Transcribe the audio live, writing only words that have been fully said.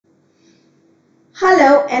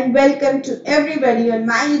Hello and welcome to everybody on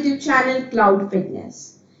my YouTube channel Cloud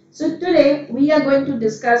Fitness. So today we are going to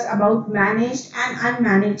discuss about managed and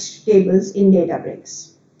unmanaged tables in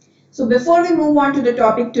Databricks. So before we move on to the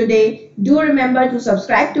topic today, do remember to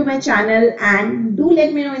subscribe to my channel and do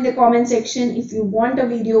let me know in the comment section if you want a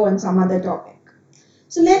video on some other topic.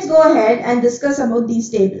 So let's go ahead and discuss about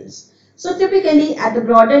these tables. So typically at the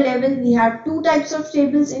broader level we have two types of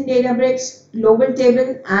tables in Databricks, global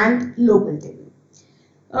table and local table.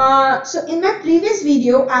 So in my previous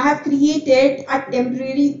video, I have created a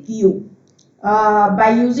temporary view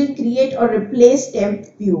by using create or replace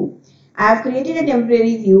temp view. I have created a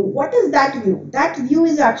temporary view. What is that view? That view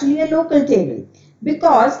is actually a local table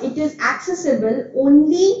because it is accessible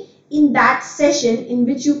only in that session in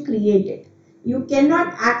which you created. You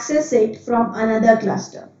cannot access it from another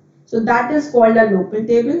cluster. So that is called a local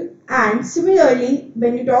table. And similarly,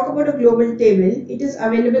 when you talk about a global table, it is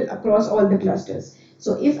available across all the clusters.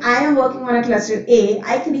 So if I am working on a cluster A,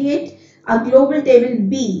 I create a global table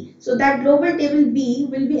B. So that global table B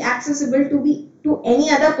will be accessible to any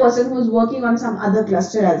other person who is working on some other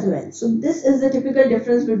cluster as well. So this is the typical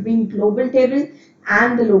difference between global table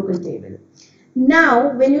and the local table.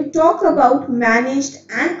 Now, when you talk about managed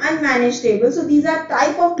and unmanaged tables, so these are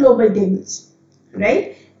type of global tables,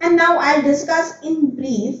 right? And now I'll discuss in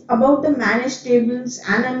brief about the managed tables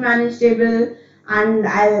and unmanaged table, and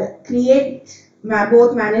I'll create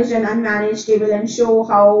both managed and unmanaged table and show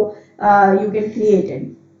how you can create it.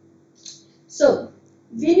 So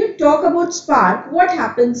when you talk about Spark, what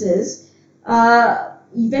happens is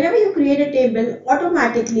whenever you create a table,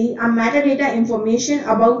 automatically a metadata information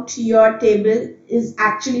about your table is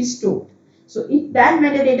actually stored. So if that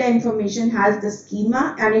metadata information has the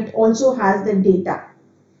schema and it also has the data.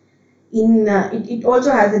 It also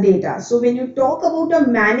has the data. So when you talk about a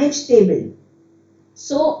managed table,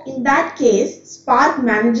 so in that case, Spark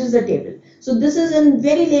manages the table. So this is in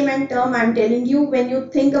very layman term I'm telling you. When you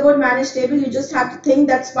think about managed table, you just have to think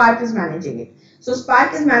that Spark is managing it. So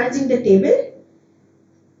Spark is managing the table.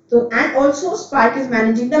 So and also Spark is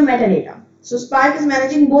managing the metadata. So Spark is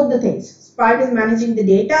managing both the things. Spark is managing the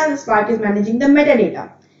data and Spark is managing the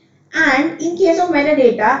metadata. And in case of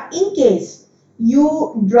metadata, in case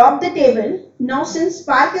you drop the table, now since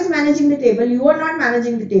Spark is managing the table, you are not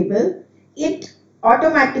managing the table, it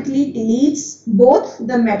automatically deletes both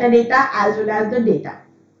the metadata as well as the data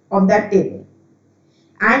of that table.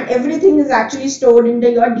 And everything is actually stored in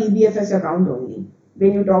your DBFS account only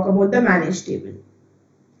when you talk about the managed table,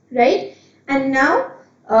 right? And now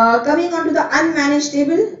coming on to the unmanaged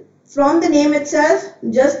table, from the name itself,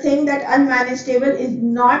 just think that unmanaged table is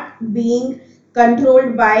not being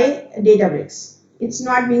controlled by Databricks. It's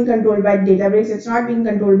not being controlled by Databricks. It's not being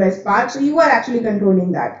controlled by Spark. So you are actually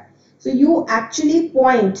controlling that. So you actually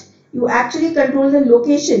control the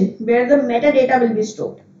location where the metadata will be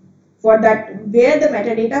stored. Where the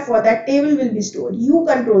metadata for that table will be stored. You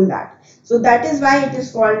control that. So that is why it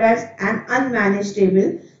is called as an unmanaged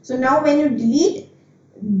table. So now when you delete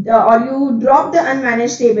or you drop the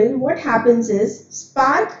unmanaged table, what happens is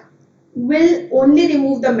Spark will only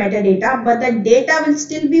remove the metadata, but the data will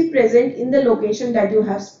still be present in the location that you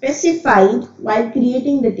have specified while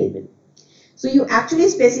creating the table. So you actually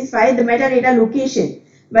specify the metadata location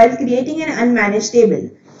while creating an unmanaged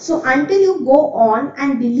table. So until you go on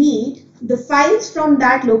and delete the files from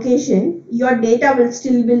that location, your data will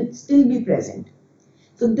still be present.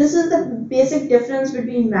 So this is the basic difference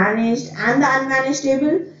between managed and the unmanaged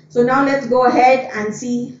table. So now let's go ahead and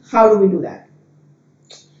see how do we do that.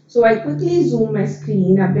 So I'll quickly zoom my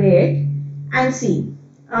screen a bit and see.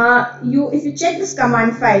 If you check this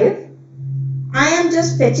command 5, I am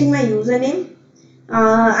just fetching my username.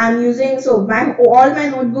 I'm using, so all my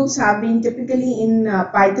notebooks have been typically in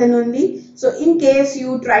Python only. So in case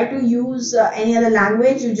you try to use any other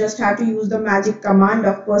language, you just have to use the magic command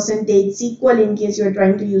of %SQL in case you are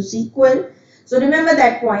trying to use SQL. So remember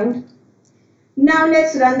that point. Now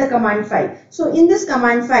let's run the command 5. So in this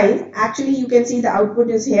command 5, actually you can see the output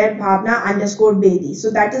is here Bhavna_Bedi.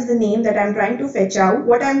 So that is the name that I'm trying to fetch out.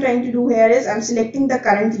 What I'm trying to do here is I'm selecting the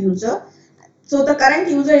current user. So the current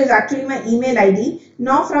user is actually my email ID.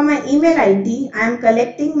 Now from my email ID, I am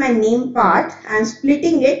collecting my name part and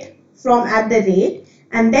splitting it from @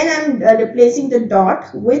 and then I'm replacing the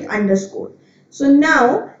dot with underscore. So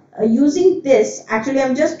now using this, actually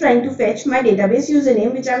I'm just trying to fetch my database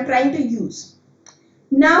username which I'm trying to use.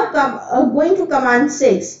 Now going to command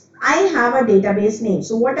 6, I have a database name.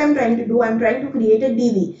 So what I'm trying to do, I'm trying to create a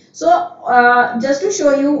DB. So just to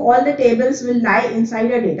show you, all the tables will lie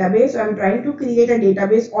inside a database. So I'm trying to create a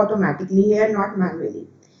database automatically here, not manually.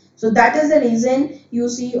 So that is the reason you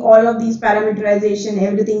see all of these parameterization,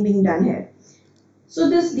 everything being done here. So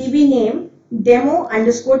this DB name demo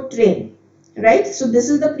underscore train, right? So this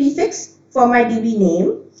is the prefix for my DB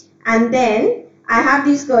name, and then I have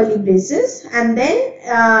these curly braces, and then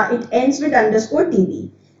it ends with underscore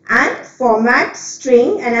DB and format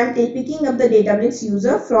string, and I'm picking up the Databricks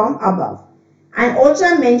user from above. And also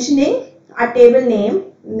I'm mentioning a table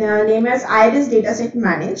name as Iris Dataset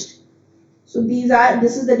Managed. So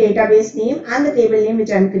this is the database name and the table name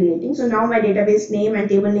which I'm creating. So now my database name and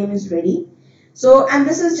table name is ready. So, and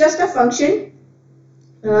this is just a function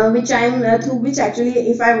which through which actually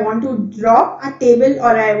if I want to drop a table,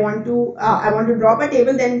 or I want to drop a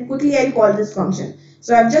table, then quickly I'll call this function.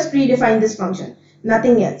 So I've just predefined this function,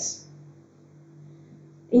 nothing else.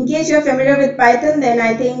 In case you're familiar with Python, then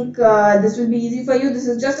I think this will be easy for you. This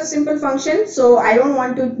is just a simple function, so I don't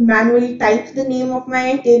want to manually type the name of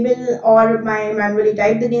my table or manually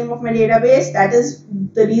type the name of my database. That is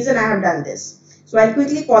the reason I have done this. So I'll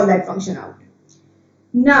quickly call that function out.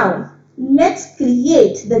 Now let's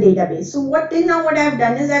create the database. So till now what I have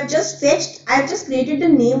done is I've just created the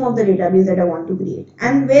name of the database that I want to create.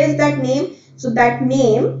 And where is that name? So that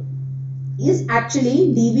name is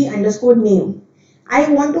actually db underscore name. I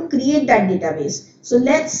want to create that database. So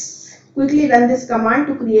let's quickly run this command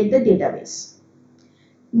to create the database.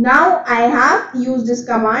 Now I have used this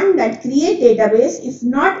command that create database if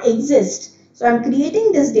not exist. So I'm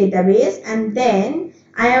creating this database, and then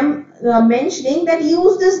I am mentioning that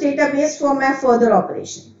use this database for my further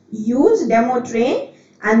operation. Use demo train,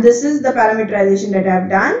 and this is the parameterization that I have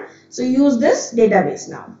done. So use this database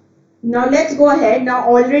now. Now let's go ahead. Now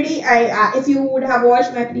already if you would have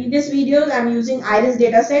watched my previous videos, I'm using Iris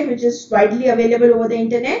dataset, which is widely available over the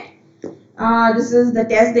internet. This is the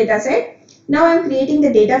test dataset. Now I'm creating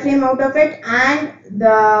the data frame out of it, and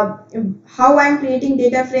how I'm creating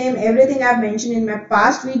data frame, everything I've mentioned in my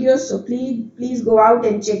past videos. So please go out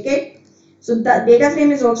and check it. So the data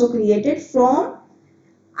frame is also created from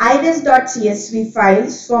iris.csv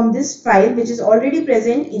files, from this file which is already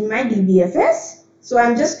present in my dbfs. So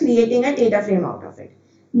I'm just creating a data frame out of it.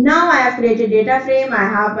 Now I have created data frame, I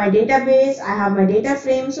have my database, I have my data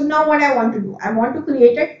frame. So now what I want to do, I want to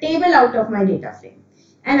create a table out of my data frame,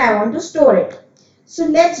 and I want to store it. So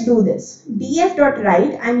let's do this.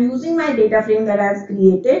 df.write, I'm using my data frame that I've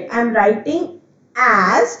created. I'm writing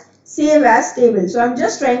as save as table. So I'm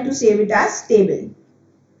just trying to save it as table.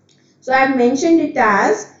 So I've mentioned it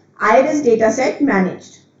as Iris dataset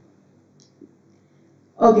managed.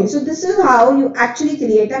 Okay, so this is how you actually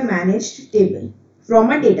create a managed table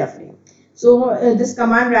from a data frame. So this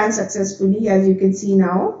command ran successfully, as you can see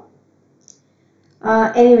now.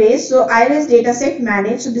 Anyway, so Iris dataset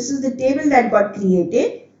managed. So this is the table that got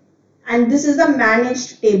created, and this is the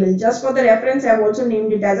managed table. Just for the reference, I have also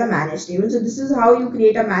named it as a managed table. So this is how you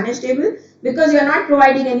create a managed table, because you are not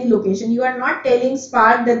providing any location. You are not telling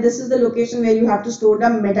Spark that this is the location where you have to store the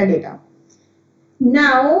metadata.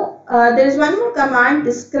 Now there is one more command,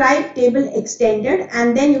 describe table extended,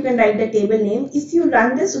 and then you can write the table name. If you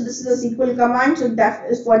run this, so this is a SQL command, so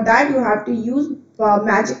for that you have to use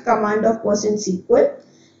magic command of %SQL.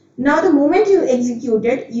 Now the moment you execute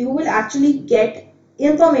it, you will actually get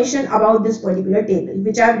information about this particular table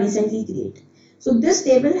which I have recently created. So this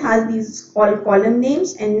table has these all column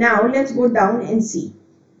names, and now let's go down and see.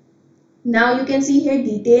 Now you can see here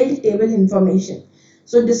detailed table information.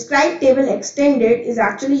 So describe table extended is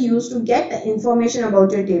actually used to get the information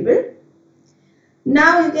about your table.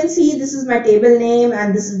 Now you can see this is my table name,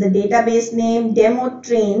 and this is the database name, demo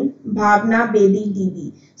train Bhavna Bedi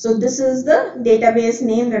DB. So this is the database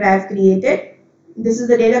name that I have created. This is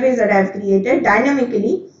the database that I have created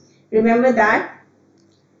dynamically. Remember that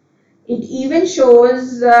it even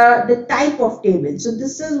shows the type of table. So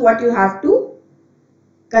this is what you have to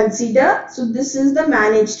consider. So this is the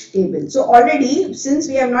managed table. So already, since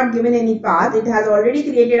we have not given any path, it has already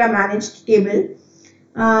created a managed table.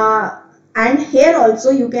 And here also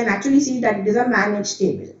you can actually see that it is a managed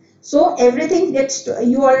table. So everything gets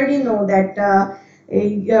you already know that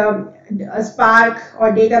a Spark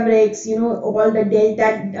or Databricks, all the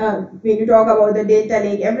Delta, when you talk about the Delta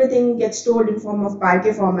Lake, everything gets stored in form of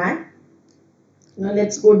Parquet format. Now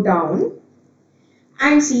let's go down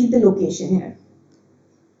and see the location here.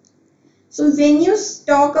 So when you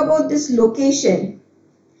talk about this location,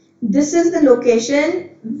 this is the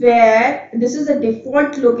location where, this is the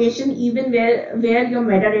default location even where your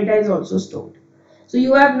metadata is also stored. So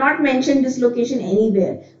you have not mentioned this location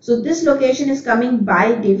anywhere. So this location is coming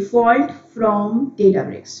by default from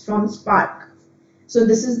Databricks, from Spark. So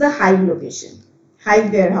this is the Hive location,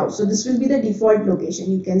 Hive warehouse. So this will be the default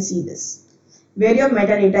location. You can see this. where your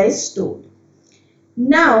metadata is stored.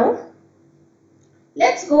 Now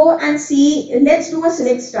let's go and see, let's do a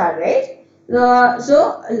select star, right?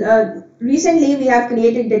 Recently we have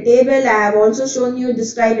created the table. I have also shown you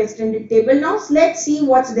describe extended table. Now let's see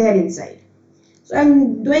what's there inside. So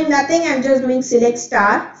I'm doing nothing, I'm just doing select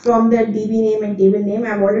star from the DB name and table name.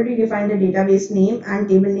 I've already defined the database name and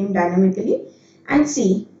table name dynamically, and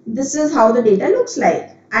see, this is how the data looks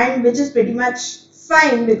like, and which is pretty much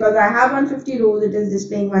fine because I have 150 rows. It is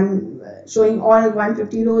displaying showing all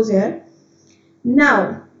 150 rows here.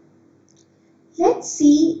 Now let's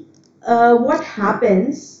see what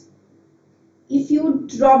happens if you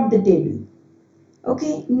drop the table.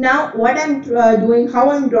 Okay, now what I'm doing,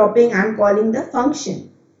 how I'm dropping, I'm calling the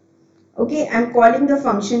function. Okay, I'm calling the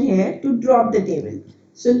function here to drop the table.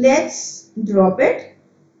 So let's drop it.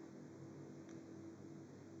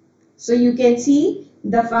 So you can see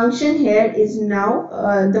the function here is now,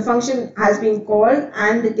 the function has been called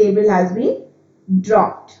and the table has been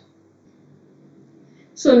dropped.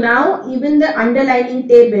 So now even the underlining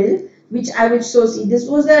table, which I will show, see, this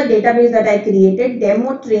was the database that I created,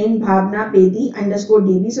 demo train bhavna bedi underscore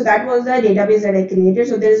db. So that was the database that I created.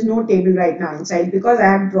 So there is no table right now inside because I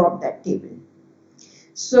have dropped that table.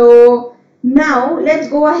 So now let's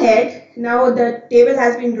go ahead. Now the table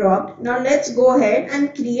has been dropped. Now let's go ahead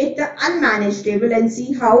and create the unmanaged table and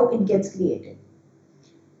see how it gets created.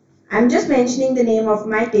 I'm just mentioning the name of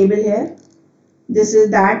my table here. This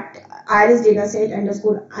is that iris dataset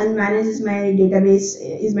underscore unmanaged is my database,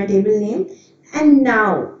 is my table name. And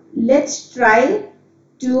now let's try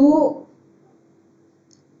to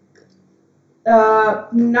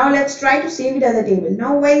save it as a table.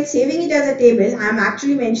 Now while saving it as a table, I am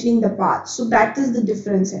actually mentioning the path. So that is the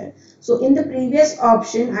difference here. So in the previous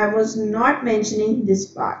option, I was not mentioning this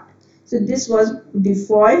part. So this was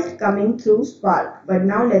default coming through Spark. But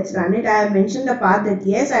now let's run it. I have mentioned the path that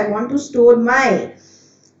yes, I want to store my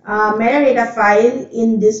metadata file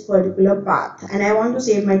in this particular path, and I want to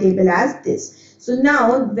save my table as this. So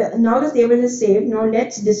now the table is saved. Now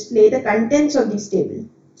let's display the contents of this table.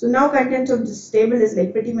 So now contents of this table is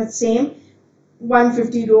like pretty much same,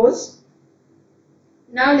 150 rows.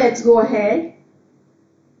 Now let's go ahead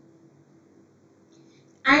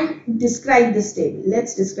and describe this table.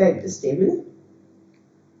 Let's describe this table.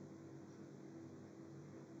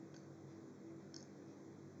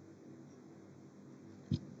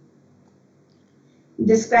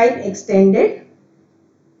 Describe extended.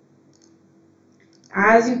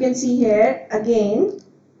 As you can see here again,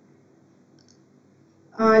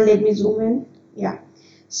 let me zoom in. Yeah.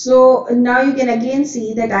 So now you can again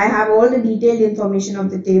see that I have all the detailed information of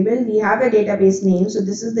the table. We have a database name. So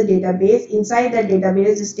this is the database. Inside that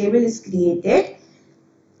database, this table is created.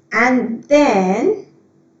 And then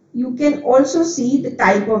you can also see the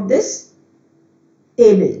type of this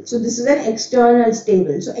table. So this is an external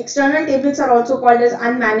table. So external tables are also called as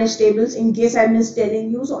unmanaged tables, in case I missed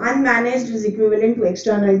telling you. So unmanaged is equivalent to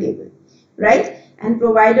external table, right? And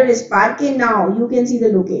provider is Parquet. Now you can see the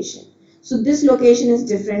location. So this location is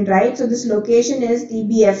different, right? So this location is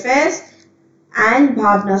DBFS and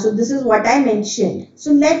Bhavna. So this is what I mentioned.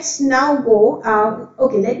 So let's now go,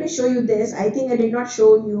 okay, let me show you this. I think I did not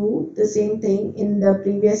show you the same thing in the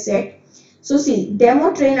previous set. So see,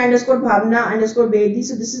 demo train underscore Bhavna underscore Vedi.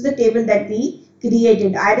 So this is the table that we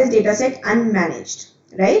created, iris dataset unmanaged,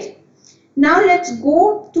 right? Now let's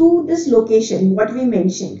go to this location, what we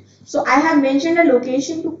mentioned. So I have mentioned a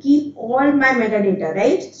location to keep all my metadata,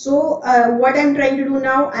 right? So what I'm trying to do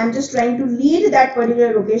now, I'm just trying to read that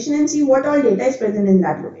particular location and see what all data is present in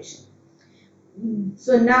that location.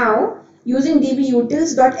 So now using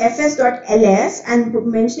dbutils.fs.ls and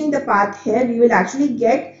mentioning the path here, we will actually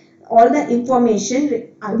get all the information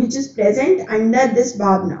which is present under this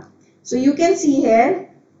Bhavna. So you can see here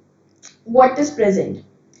what is present.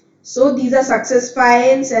 So these are success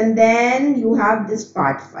files, and then you have this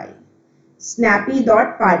part file,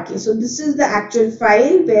 snappy.parquet. So this is the actual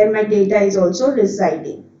file where my data is also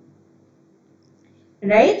residing,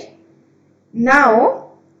 right?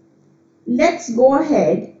 Now let's go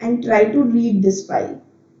ahead and try to read this file.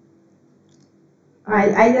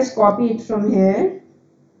 I'll just copy it from here.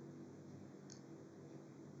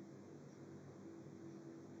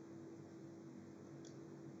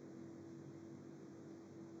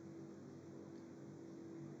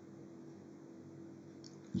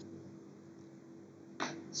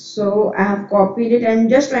 So I have copied it. I'm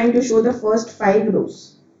just trying to show the first 5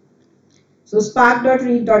 rows. So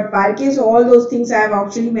spark.read.parquet. So all those things I have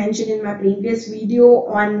actually mentioned in my previous video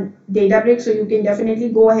on Databricks. So you can definitely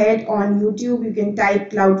go ahead on YouTube. You can type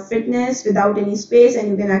Cloud Fitness without any space and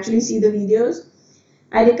you can actually see the videos.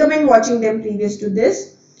 I recommend watching them previous to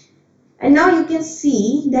this. And now you can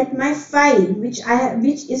see that my file which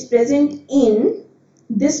is present in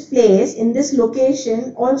this place, in this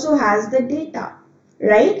location, also has the data,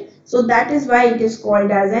 right? So that is why it is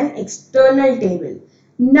called as an external table.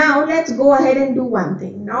 Now let's go ahead and do one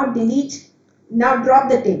thing. Now drop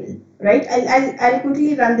the table, right? I'll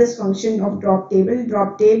quickly run this function of drop table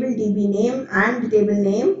db name and the table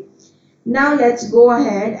name. Now let's go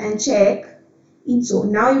ahead and check. So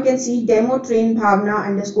now you can see demo train bhavna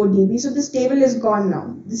underscore db. So this table is gone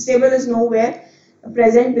now. This table is nowhere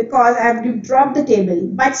present because I have dropped the table,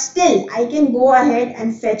 but still I can go ahead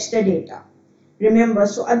and fetch the data. Remember,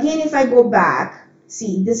 so again if I go back,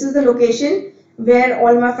 see, this is the location where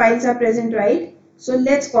all my files are present, right? So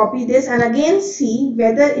let's copy this and again see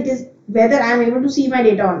whether I am able to see my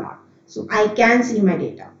data or not. So I can see my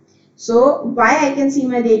data. So why I can see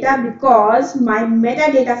my data? Because my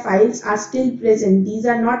metadata files are still present. These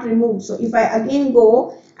are not removed. So if I again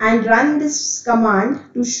go and run this command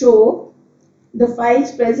to show the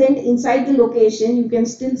files present inside the location, you can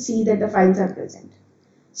still see that the files are present.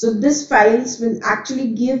 So this files will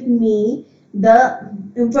actually give me the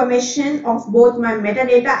information of both my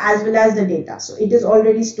metadata as well as the data. So it is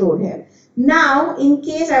already stored here. Now in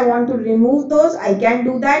case I want to remove those, I can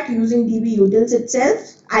do that using dbutils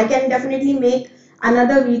itself. I can definitely make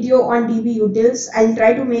another video on dbutils. I'll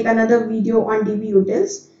try to make another video on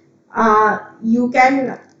dbutils. You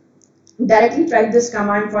can directly type this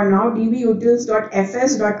command for now,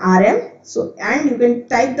 dbutils.fs.rm. So and you can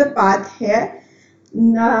type the path here.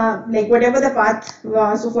 Like whatever the path,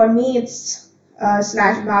 so for me it's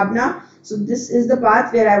 /bhavna. So this is the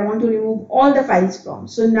path where I want to remove all the files from.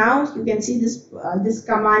 So now you can see this this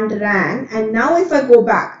command ran, and now if I go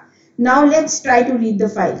back, now let's try to read the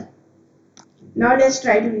file. Now let's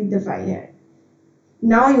try to read the file here.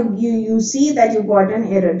 Now you see that you got an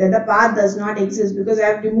error that the path does not exist because I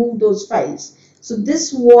have removed those files. So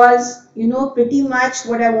this was, pretty much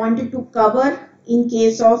what I wanted to cover in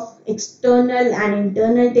case of external and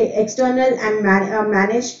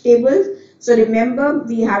managed tables. So remember,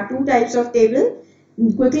 we have two types of table.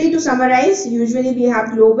 Quickly to summarize, usually we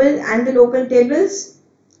have global and the local tables.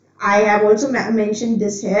 I have also mentioned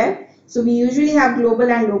this here. So we usually have global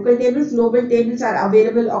and local tables. Global tables are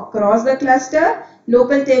available across the cluster.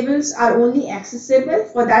 Local tables are only accessible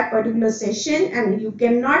for that particular session and you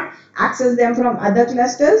cannot access them from other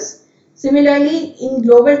clusters. Similarly, in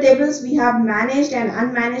global tables, we have managed and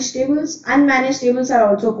unmanaged tables. Unmanaged tables are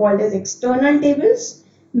also called as external tables.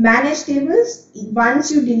 Managed tables,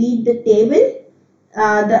 once you delete the table,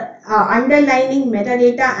 the underlying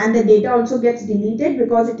metadata and the data also gets deleted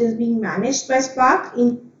because it is being managed by Spark.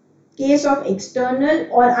 In case of external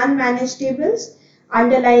or unmanaged tables,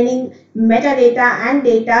 underlying metadata and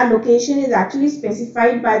data location is actually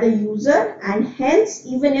specified by the user, and hence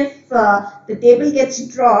even if the table gets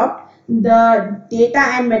dropped, the data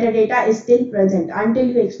and metadata is still present until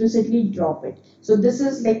you explicitly drop it. So this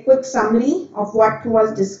is like quick summary of what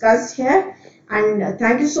was discussed here. And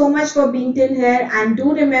thank you so much for being till here, and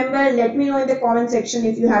do remember, let me know in the comment section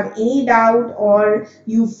if you have any doubt or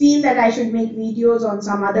you feel that I should make videos on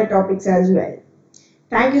some other topics as well.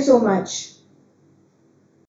 Thank you so much.